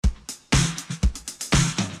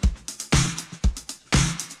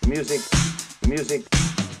music, music,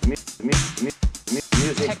 music,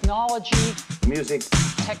 technology, music,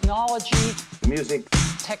 technology, music,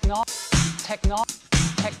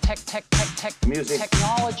 music,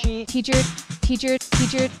 technology.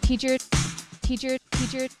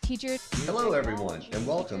 Teacher. Hello, everyone, and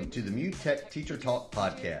welcome to the MUTech Teacher Talk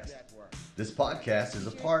podcast. This podcast is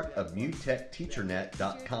a part of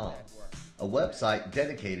MUTechTeacherNet.com, a website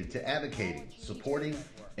dedicated to advocating, supporting,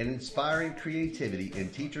 and inspiring creativity in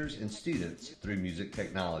teachers and students through music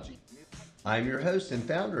technology. I'm your host and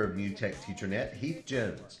founder of MUTech TeacherNet, Heath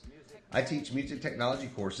Jones. I teach music technology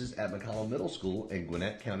courses at McCollum Middle School in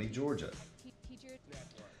Gwinnett County, Georgia.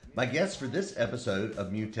 My guest for this episode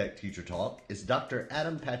of MUTech Teacher Talk is Dr.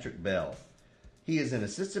 Adam Patrick Bell. He is an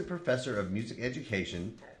assistant professor of music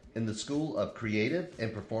education in the School of Creative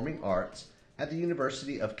and Performing Arts at the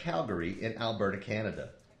University of Calgary in Alberta,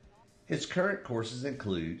 Canada. His current courses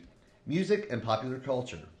include Music and Popular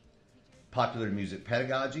Culture, Popular Music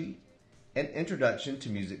Pedagogy, and Introduction to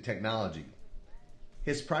Music Technology.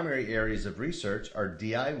 His primary areas of research are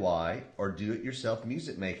DIY or do-it-yourself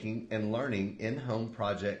music making and learning in-home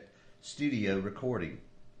project studio recording,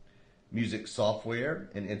 music software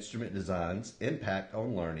and instrument designs impact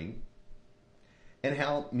on learning, and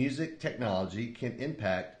how music technology can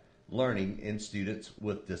impact learning in students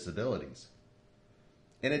with disabilities.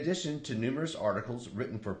 In addition to numerous articles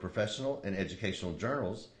written for professional and educational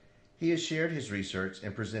journals, he has shared his research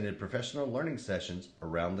and presented professional learning sessions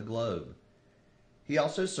around the globe. He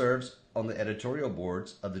also serves on the editorial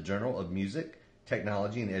boards of the Journal of Music,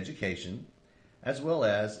 Technology, and Education, as well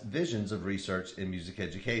as Visions of Research in Music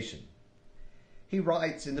Education. He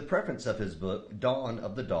writes in the preface of his book, Dawn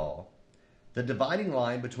of the DAW, "The dividing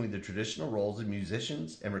line between the traditional roles of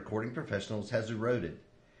musicians and recording professionals has eroded,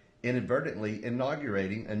 inadvertently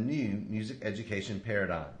inaugurating a new music education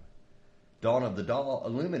paradigm. Dawn of the DAW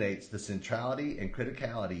illuminates the centrality and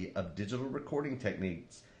criticality of digital recording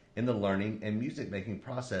techniques in the learning and music-making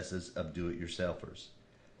processes of do-it-yourselfers."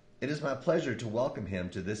 It is my pleasure to welcome him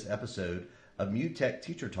to this episode of MUTech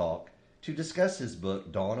Teacher Talk to discuss his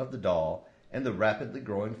book, Dawn of the DAW, and the rapidly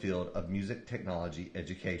growing field of music technology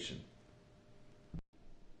education.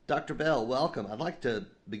 Dr. Bell, welcome. I'd like to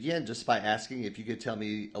begin just by asking if you could tell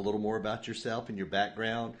me a little more about yourself and your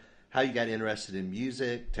background, how you got interested in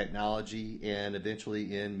music, technology, and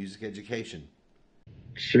eventually in music education.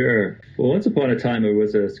 Sure. Well, once upon a time, I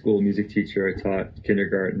was a school music teacher. I taught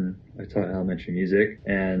kindergarten, I taught elementary music,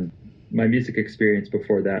 and my music experience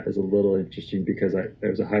before that is a little interesting because I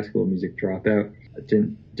was a high school music dropout. It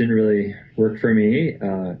didn't really work for me,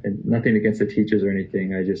 and nothing against the teachers or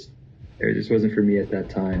anything. It just wasn't for me at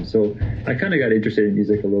that time. So I kind of got interested in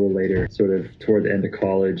music a little later, sort of toward the end of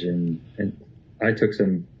college, and I took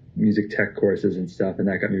some music tech courses and stuff, and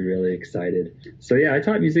that got me really excited. So yeah, I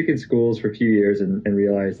taught music in schools for a few years and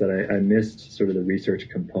realized that I missed sort of the research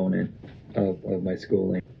component of my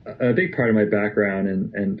schooling. A big part of my background,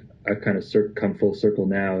 and I've kind of come full circle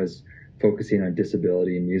now, is focusing on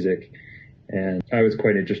disability in music. And I was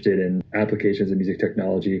quite interested in applications of music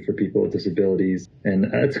technology for people with disabilities.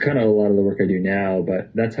 And that's kind of a lot of the work I do now,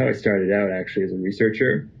 but that's how I started out actually as a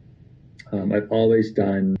researcher. I've always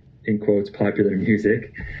done, in quotes, popular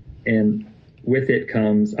music. And with it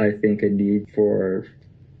comes, I think, a need for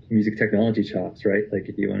music technology chops, right? Like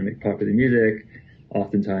if you want to make popular music,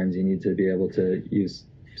 oftentimes you need to be able to use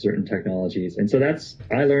certain technologies. And so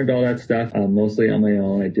I learned all that stuff mostly on my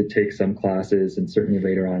own. I did take some classes, and certainly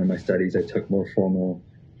later on in my studies, I took more formal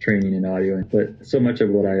training in audio. But so much of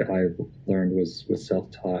what I learned was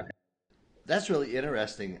self-taught. That's really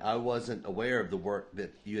interesting. I wasn't aware of the work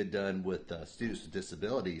that you had done with students with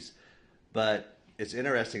disabilities, but it's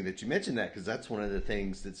interesting that you mentioned that because that's one of the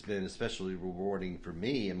things that's been especially rewarding for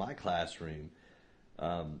me in my classroom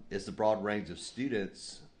is the broad range of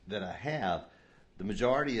students that I have. The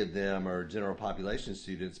majority of them are general population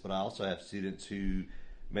students, but I also have students who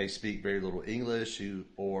may speak very little English who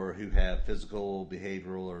have physical,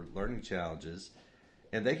 behavioral, or learning challenges.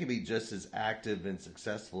 And they can be just as active and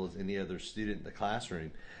successful as any other student in the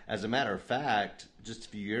classroom. As a matter of fact, just a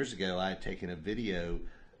few years ago, I had taken a video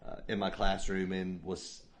in my classroom and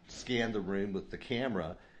scanned the room with the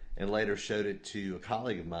camera and later showed it to a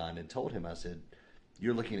colleague of mine and told him, I said,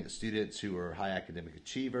 "You're looking at students who are high academic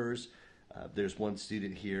achievers. There's one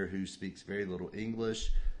student here who speaks very little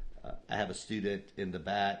English. I have a student in the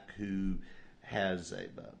back who has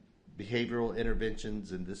behavioral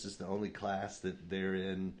interventions, and this is the only class that they're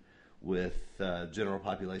in with general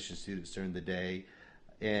population students during the day,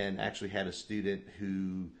 and actually had a student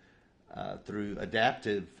who, through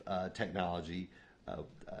adaptive technology,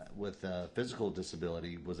 with a physical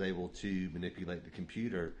disability was able to manipulate the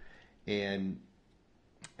computer. And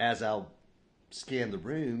as I scanned the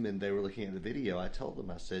room and they were looking at the video, I told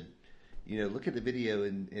them, I said, look at the video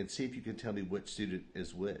and see if you can tell me which student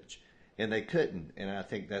is which. And they couldn't. And I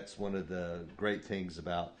think that's one of the great things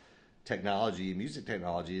about technology, music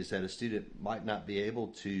technology, is that a student might not be able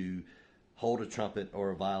to hold a trumpet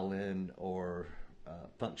or a violin or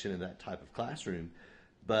function in that type of classroom.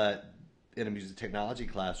 But in a music technology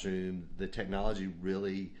classroom, the technology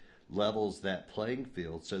really levels that playing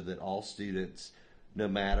field so that all students, no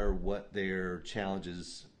matter what their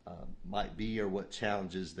challenges might be or what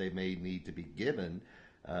challenges they may need to be given,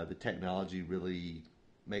 the technology really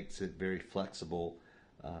makes it very flexible,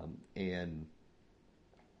 and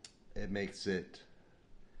it makes it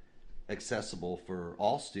accessible for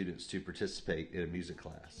all students to participate in a music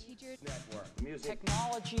class. Network. Music.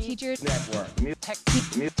 Technology. Teacher Network. Tech.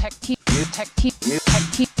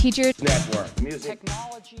 teacher Network. Music.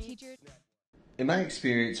 Technology. teacher In my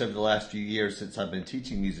experience over the last few years since I've been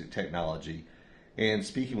teaching music technology and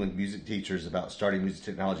speaking with music teachers about starting music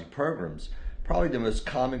technology programs, probably the most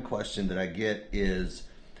common question that I get is,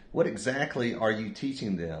 what exactly are you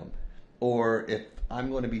teaching them? Or if I'm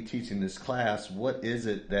going to be teaching this class, what is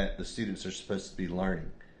it that the students are supposed to be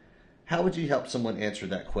learning? How would you help someone answer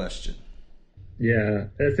that question? Yeah,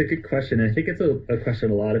 that's a good question. I think it's a question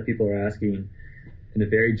a lot of people are asking in a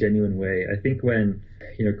very genuine way. I think when,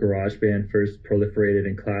 GarageBand first proliferated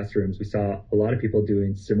in classrooms, we saw a lot of people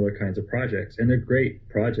doing similar kinds of projects, and they're great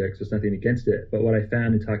projects. There's nothing against it. But what I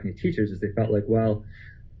found in talking to teachers is they felt like, well,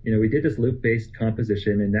 we did this loop-based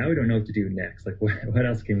composition, and now we don't know what to do next. Like, what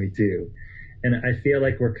else can we do? And I feel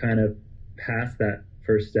like we're kind of past that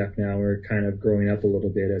first step now. We're kind of growing up a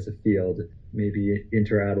little bit as a field, maybe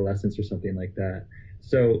inter-adolescence or something like that.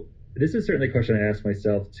 So this is certainly a question I ask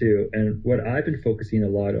myself too. And what I've been focusing a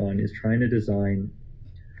lot on is trying to design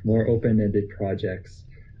more open-ended projects,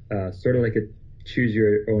 sort of like a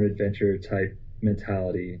choose-your-own-adventure type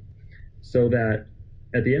mentality, so that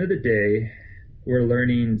at the end of the day, we're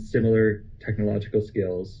learning similar technological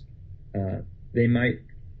skills. They might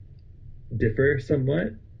differ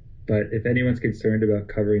somewhat, but if anyone's concerned about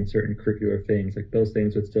covering certain curricular things, like those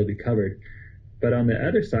things would still be covered. But on the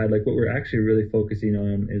other side, like what we're actually really focusing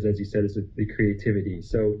on is, as you said, is the creativity.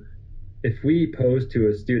 So if we pose to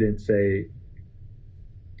a student, say,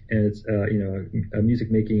 and it's a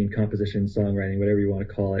music making, composition, songwriting, whatever you want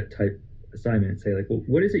to call it, type assignment, say like, well,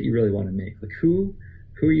 what is it you really want to make? Like who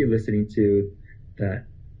are you listening to that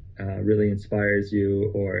really inspires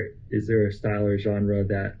you, or is there a style or genre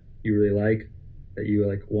that you really like that you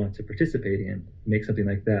want to participate in? Make something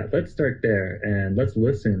like that. Let's start there and let's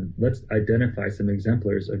listen. Let's identify some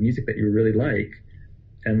exemplars of music that you really like,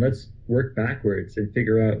 and let's work backwards and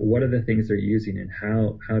figure out what are the things they're using and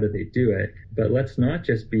how do they do it. But let's not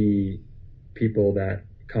just be people that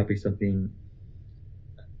copy something,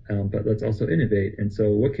 but let's also innovate. And so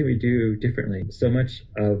what can we do differently? So much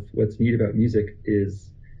of what's neat about music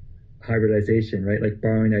is hybridization, right? Like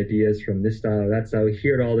borrowing ideas from this style or that style. We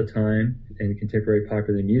hear it all the time in contemporary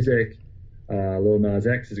popular music. Lil Nas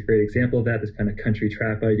X is a great example of that, this kind of country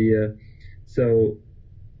trap idea. So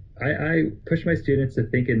I push my students to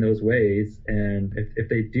think in those ways, and if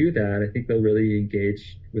they do that, I think they'll really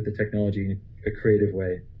engage with the technology in a creative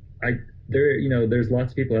way. There's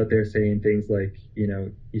lots of people out there saying things like,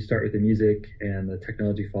 you start with the music and the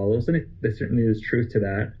technology follows, and there certainly is truth to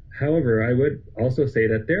that. However, I would also say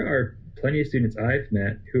that there are plenty of students I've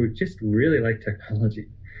met who just really like technology.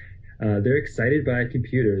 They're excited by a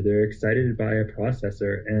computer, they're excited by a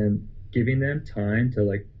processor, and giving them time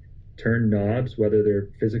to turn knobs, whether they're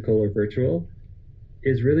physical or virtual,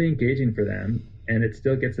 is really engaging for them, and it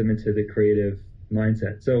still gets them into the creative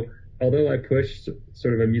mindset. So although I push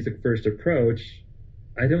sort of a music first approach,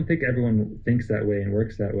 I don't think everyone thinks that way and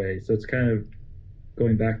works that way. So it's kind of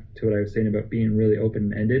going back to what I was saying about being really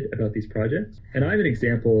open-ended about these projects. And I have an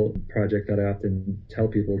example project that I often tell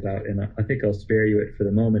people about, and I think I'll spare you it for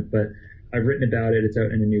the moment, but I've written about it. It's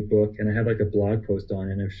out in a new book, and I have a blog post on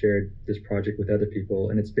it, and I've shared this project with other people,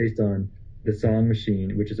 and it's based on The Song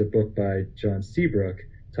Machine, which is a book by John Seabrook,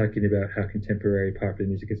 talking about how contemporary popular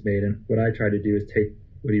music is made. And what I try to do is take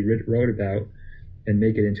what he wrote about and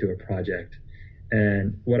make it into a project.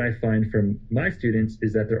 And what I find from my students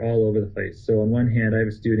is that they're all over the place. So on one hand, I have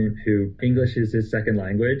a student who English is his second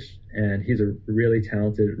language, and he's a really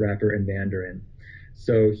talented rapper in Mandarin.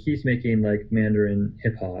 So he's making Mandarin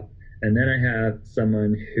hip hop. And then I have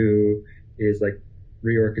someone who is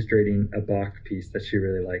reorchestrating a Bach piece that she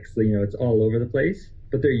really likes. So, it's all over the place,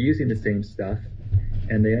 but they're using the same stuff.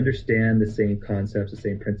 and they understand the same concepts, the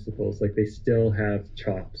same principles. Like they still have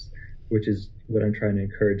chops, which is what I'm trying to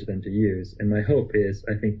encourage them to use. And my hope is,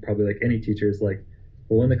 I think probably like any teacher is like,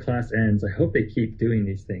 well, when the class ends, I hope they keep doing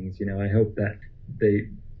these things. You know, I hope that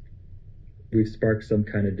we've sparked some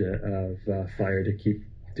kind of fire to keep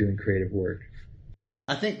doing creative work.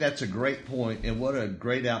 I think that's a great point, and what a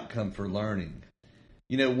great outcome for learning.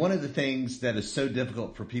 You know, one of the things that is so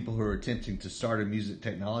difficult for people who are attempting to start a music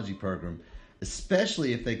technology program,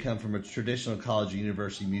 especially if they come from a traditional college or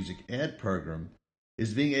university music ed program,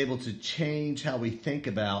 is being able to change how we think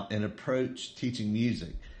about and approach teaching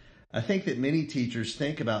music. I think that many teachers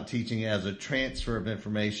think about teaching as a transfer of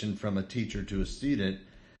information from a teacher to a student,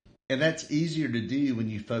 and that's easier to do when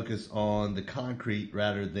you focus on the concrete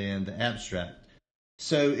rather than the abstract.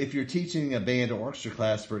 So if you're teaching a band or orchestra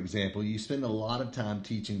class, for example, you spend a lot of time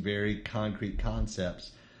teaching very concrete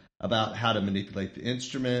concepts about how to manipulate the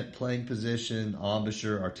instrument, playing position,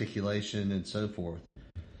 embouchure, articulation, and so forth.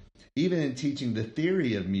 Even in teaching the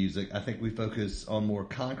theory of music, I think we focus on more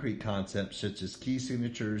concrete concepts such as key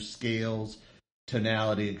signatures, scales,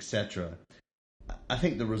 tonality, etc. I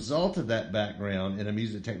think the result of that background in a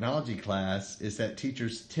music technology class is that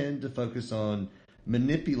teachers tend to focus on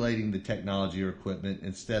manipulating the technology or equipment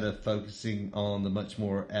instead of focusing on the much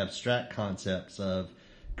more abstract concepts of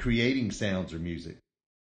creating sounds or music.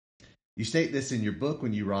 You state this in your book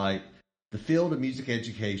when you write, the field of music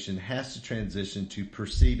education has to transition to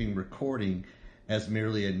perceiving recording as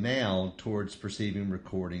merely a noun towards perceiving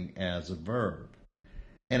recording as a verb.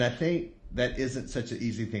 And I think that isn't such an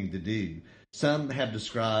easy thing to do. Some have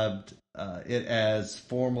described it as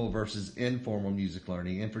formal versus informal music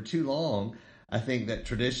learning, and for too long, I think that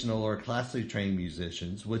traditional or classically trained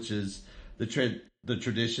musicians, which is the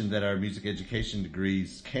tradition that our music education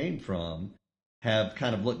degrees came from, have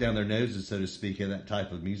kind of looked down their noses, so to speak, at that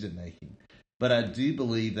type of music making. But I do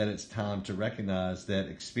believe that it's time to recognize that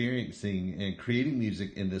experiencing and creating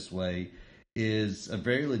music in this way is a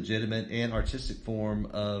very legitimate and artistic form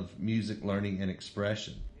of music learning and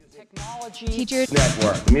expression. Technology. Teacher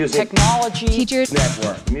Network. Music. Technology. Teacher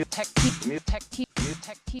Network.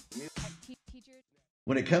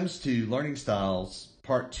 When it comes to learning styles,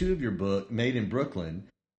 part 2 of your book, Made in Brooklyn,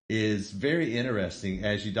 is very interesting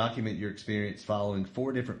as you document your experience following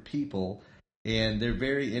 4 different people and their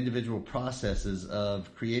very individual processes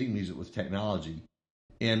of creating music with technology.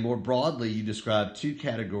 And more broadly, you describe 2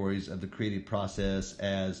 categories of the creative process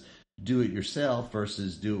as do it yourself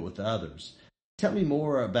versus do it with others. Tell me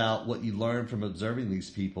more about what you learned from observing these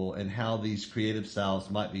people and how these creative styles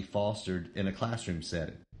might be fostered in a classroom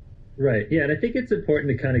setting. Right. Yeah. And I think it's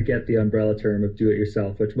important to kind of get the umbrella term of do it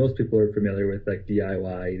yourself, which most people are familiar with, like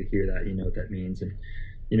DIY. You hear that, you know what that means. And,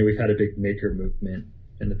 you know, we've had a big maker movement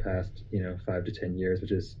in the past, 5 to 10 years,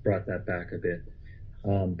 which has brought that back a bit.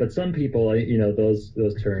 But some people,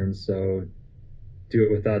 those terms, so do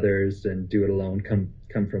it with others and do it alone come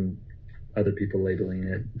from other people labeling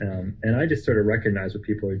it. And I just sort of recognize what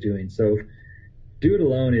people are doing. So do it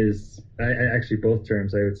alone is, I actually, both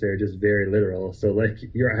terms I would say are just very literal. So like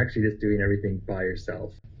you're actually just doing everything by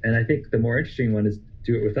yourself. And I think the more interesting one is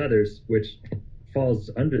do it with others, which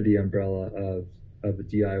falls under the umbrella of a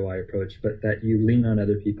DIY approach, but that you lean on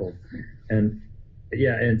other people. And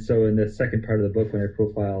so in the second part of the book, when I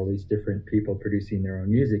profile all these different people producing their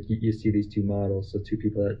own music, you see these 2 models. So 2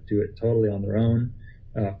 people that do it totally on their own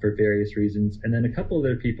for various reasons. And then a couple of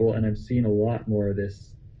other people, and I've seen a lot more of this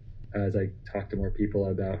as I talk to more people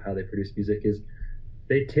about how they produce music, is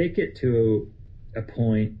they take it to a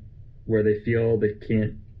point where they feel they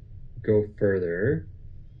can't go further,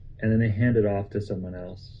 and then they hand it off to someone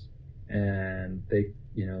else. And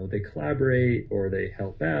they collaborate, or they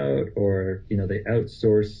help out, or, they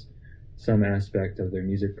outsource some aspect of their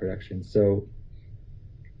music production. So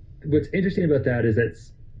what's interesting about that is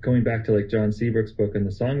that's going back to like John Seabrook's book on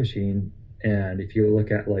the Song Machine. And if you look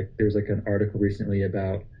at there's an article recently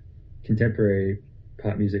about contemporary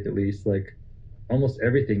pop music, at least, almost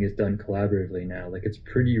everything is done collaboratively now. It's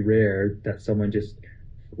pretty rare that someone just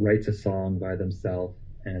writes a song by themselves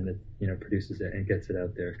and produces it and gets it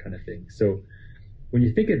out there, kind of thing. So when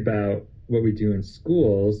you think about what we do in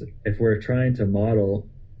schools, if we're trying to model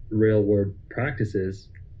real world practices,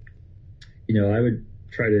 I would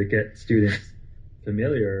try to get students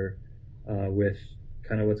familiar with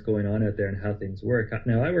kind of what's going on out there and how things work.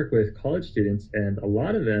 Now, I work with college students, and a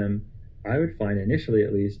lot of them, I would find initially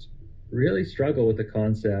at least, really struggle with the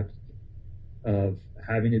concept of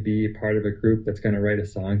having to be part of a group that's going to write a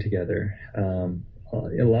song together.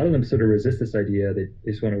 A lot of them sort of resist this idea. They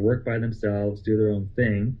just want to work by themselves, do their own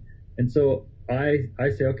thing. And so I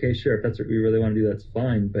say, okay, sure, if that's what we really want to do, that's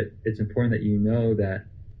fine. But it's important that you know that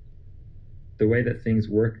the way that things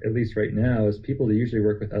work, at least right now, is people usually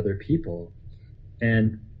work with other people.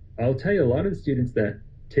 And I'll tell you, a lot of the students that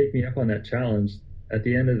take me up on that challenge at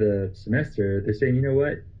the end of the semester, they're saying, you know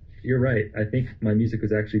what, you're right. I think my music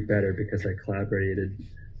was actually better because I collaborated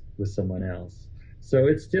with someone else. So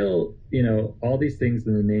it's still, all these things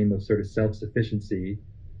in the name of sort of self-sufficiency.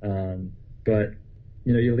 But,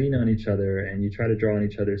 you lean on each other and you try to draw on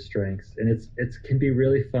each other's strengths. And it can be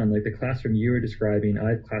really fun. Like the classroom you were describing, I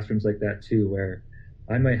have classrooms like that too, where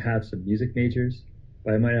I might have some music majors,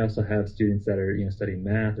 but I might also have students that are, studying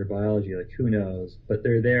math or biology, like who knows, but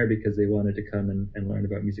they're there because they wanted to come and learn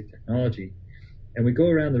about music technology. And we go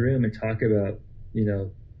around the room and talk about,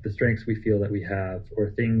 the strengths we feel that we have or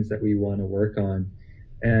things that we want to work on.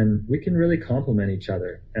 And we can really complement each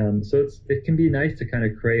other. So it can be nice to kind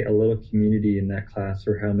of create a little community in that class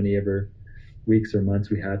for how many ever weeks or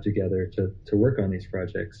months we have together to work on these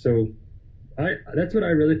projects. So that's what I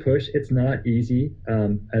really push. It's not easy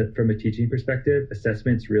from a teaching perspective.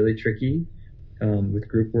 Assessment's really tricky with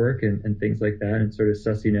group work and things like that, and sort of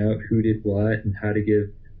sussing out who did what and how to give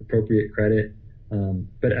appropriate credit.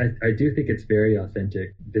 But I do think it's very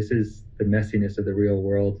authentic. This is the messiness of the real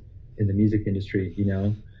world in the music industry.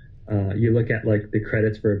 You look at like the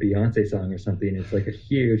credits for a Beyonce song or something, it's like a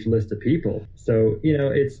huge list of people. So,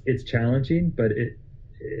 it's challenging, but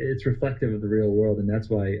it's reflective of the real world, and that's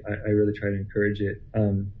why I really try to encourage it.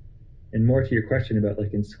 And more to your question about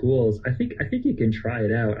like in schools, I think you can try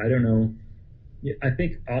it out. I don't know. I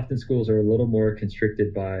think often schools are a little more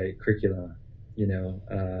constricted by curricula,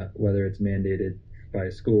 whether it's mandated by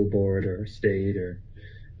a school board or a state or,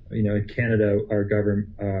 in Canada,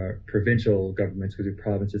 our provincial governments, because we're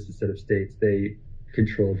provinces instead of states, they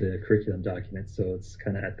control the curriculum documents. So it's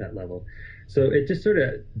kind of at that level. So it just sort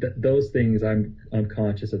of, those things, I'm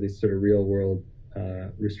conscious of these sort of real world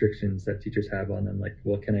restrictions that teachers have on them. Like,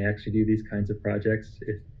 well, can I actually do these kinds of projects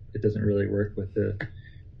if it doesn't really work with the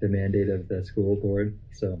mandate of the school board?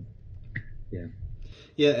 So, yeah.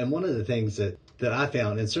 Yeah, and one of the things that I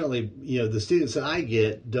found, and certainly, the students that I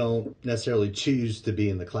get don't necessarily choose to be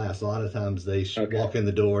in the class. A lot of times they walk in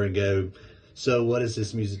the door and go, so what is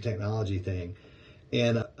this music technology thing?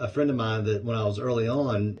 And a friend of mine that when I was early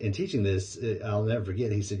on in teaching this, I'll never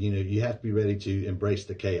forget, he said, you have to be ready to embrace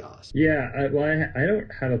the chaos. Yeah, I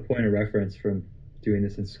don't have a point of reference from doing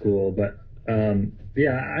this in school, but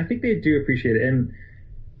I think they do appreciate it. And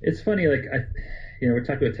it's funny, like, we're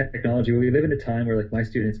talking about technology. We live in a time where like my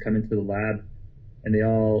students come into the lab and they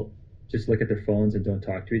all just look at their phones and don't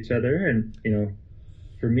talk to each other. And,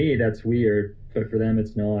 for me, that's weird, but for them,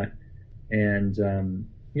 it's not. And,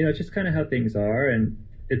 it's just kind of how things are. And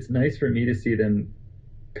it's nice for me to see them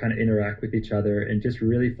kind of interact with each other and just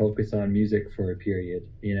really focus on music for a period,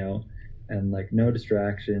 and like no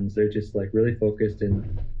distractions. They're just like really focused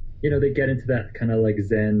and, they get into that kind of like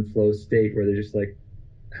Zen flow state where they're just like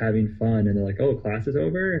having fun and they're like, oh, class is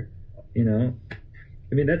over,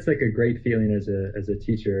 that's like a great feeling as a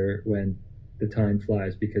teacher when the time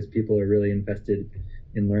flies because people are really invested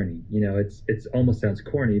in learning. It's almost sounds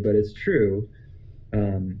corny, but it's true.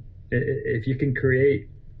 If you can create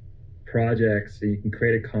projects and you can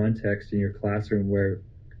create a context in your classroom where,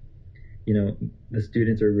 the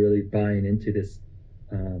students are really buying into this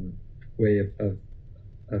way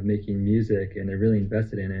of making music and they're really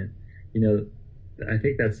invested in it, I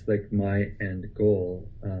think that's like my end goal.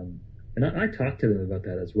 And I talk to them about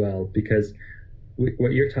that as well, because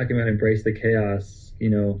what you're talking about, embrace the chaos,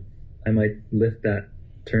 I might lift that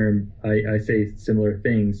term. I say similar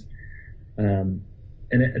things. And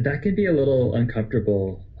that can be a little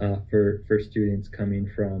uncomfortable for students coming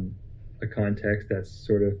from a context that's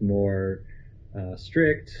sort of more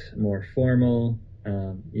strict, more formal.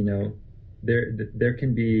 There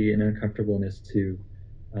can be an uncomfortableness to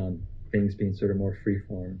things being sort of more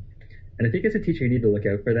freeform. And I think as a teacher, you need to look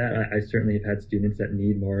out for that. I certainly have had students that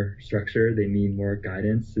need more structure. They need more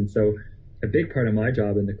guidance. And so a big part of my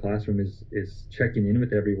job in the classroom is checking in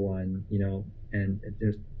with everyone, and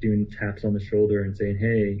just doing taps on the shoulder and saying,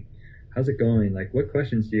 hey, how's it going? Like, what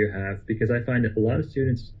questions do you have? Because I find that a lot of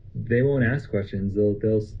students, they won't ask questions.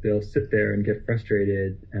 They'll sit there and get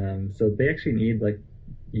frustrated. So they actually need like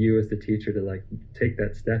you as the teacher to like take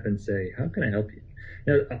that step and say, how can I help you?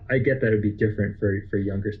 Now, I get that it'd be different for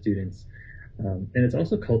younger students. And it's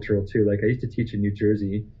also cultural too. Like I used to teach in New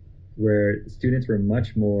Jersey where students were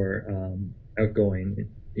much more outgoing.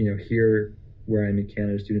 Here where I'm in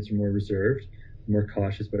Canada, students are more reserved, more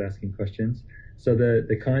cautious about asking questions. So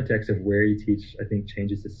the context of where you teach, I think,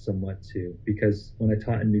 changes this somewhat too. Because when I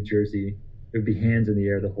taught in New Jersey, would be hands in the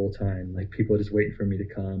air the whole time, like people just waiting for me to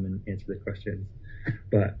come and answer the questions.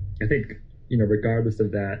 But I think, regardless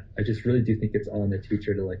of that, I just really do think it's on the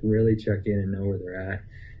teacher to like really check in and know where they're at.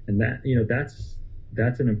 And that,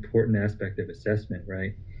 that's an important aspect of assessment,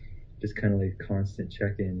 right? Just kind of like constant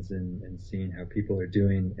check-ins and seeing how people are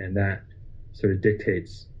doing. And that sort of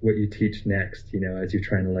dictates what you teach next, as you're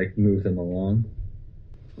trying to like move them along.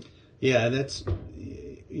 Yeah, that's,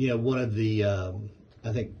 one of the, I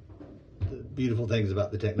think, the beautiful things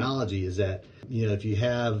about the technology is that, if you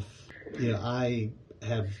have, I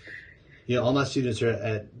have, all my students are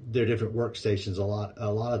at their different workstations a lot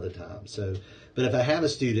of the time. So, but if I have a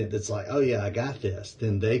student that's like, oh yeah, I got this,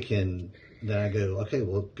 then I go, okay,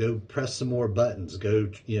 well, go press some more buttons, go,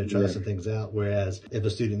 try some things out. Whereas if a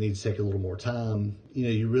student needs to take a little more time,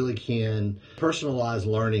 you really can. Personalized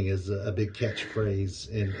learning is a big catchphrase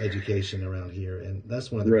in education around here. And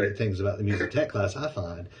that's one of the great things about the music tech class, I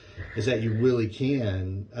find, is that you really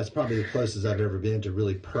can. That's probably the closest I've ever been to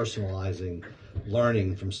really personalizing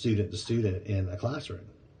learning from student to student in a classroom.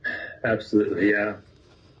 Absolutely, yeah.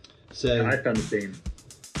 So I found the same.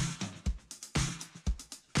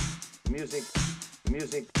 Music,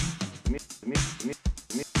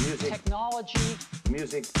 technology,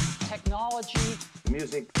 music, technology,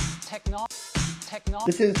 music.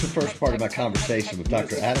 This is the first part of my conversation with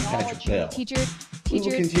Dr. Adam Patrick Bell. We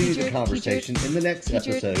will continue the conversation in the next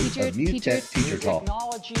episode of Mu Tech Teacher Talk.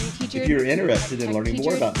 If you're interested in learning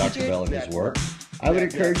more about Dr. Bell and his work, I would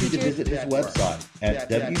encourage you to visit his website at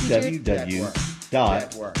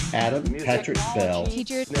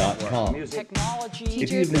www.adampatrickbell.com.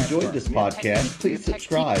 If you've enjoyed this podcast, please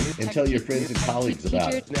subscribe and tell your friends and colleagues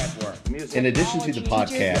about it. In addition to the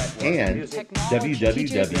podcast and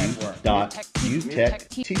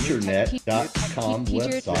www.mutechteachernet.com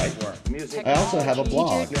website, I also have a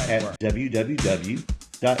blog at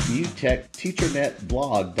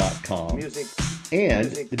www.mutechteachernetblog.com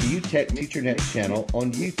and the MuTech TeacherNet channel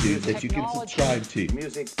on YouTube that you can subscribe to.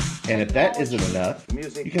 And if that isn't enough,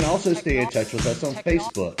 you can also stay in touch with us on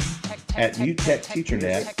Facebook at MuTech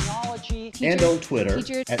TeacherNet and on Twitter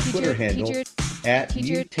at Twitter handle at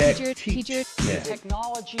MuTech TeachNet.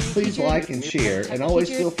 Please like and share, and always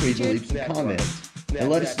feel free to leave some comments and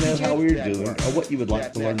let us know how we're doing or what you would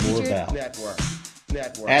like to learn more about.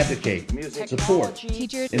 Advocate, support,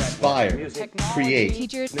 inspire, create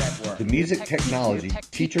the Music Technology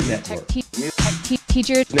Teacher Network.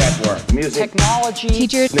 Teacher Network. Music technology.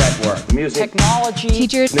 Teacher Network. Music Technology.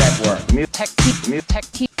 Teacher Network.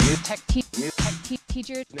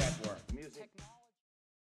 Teacher Network.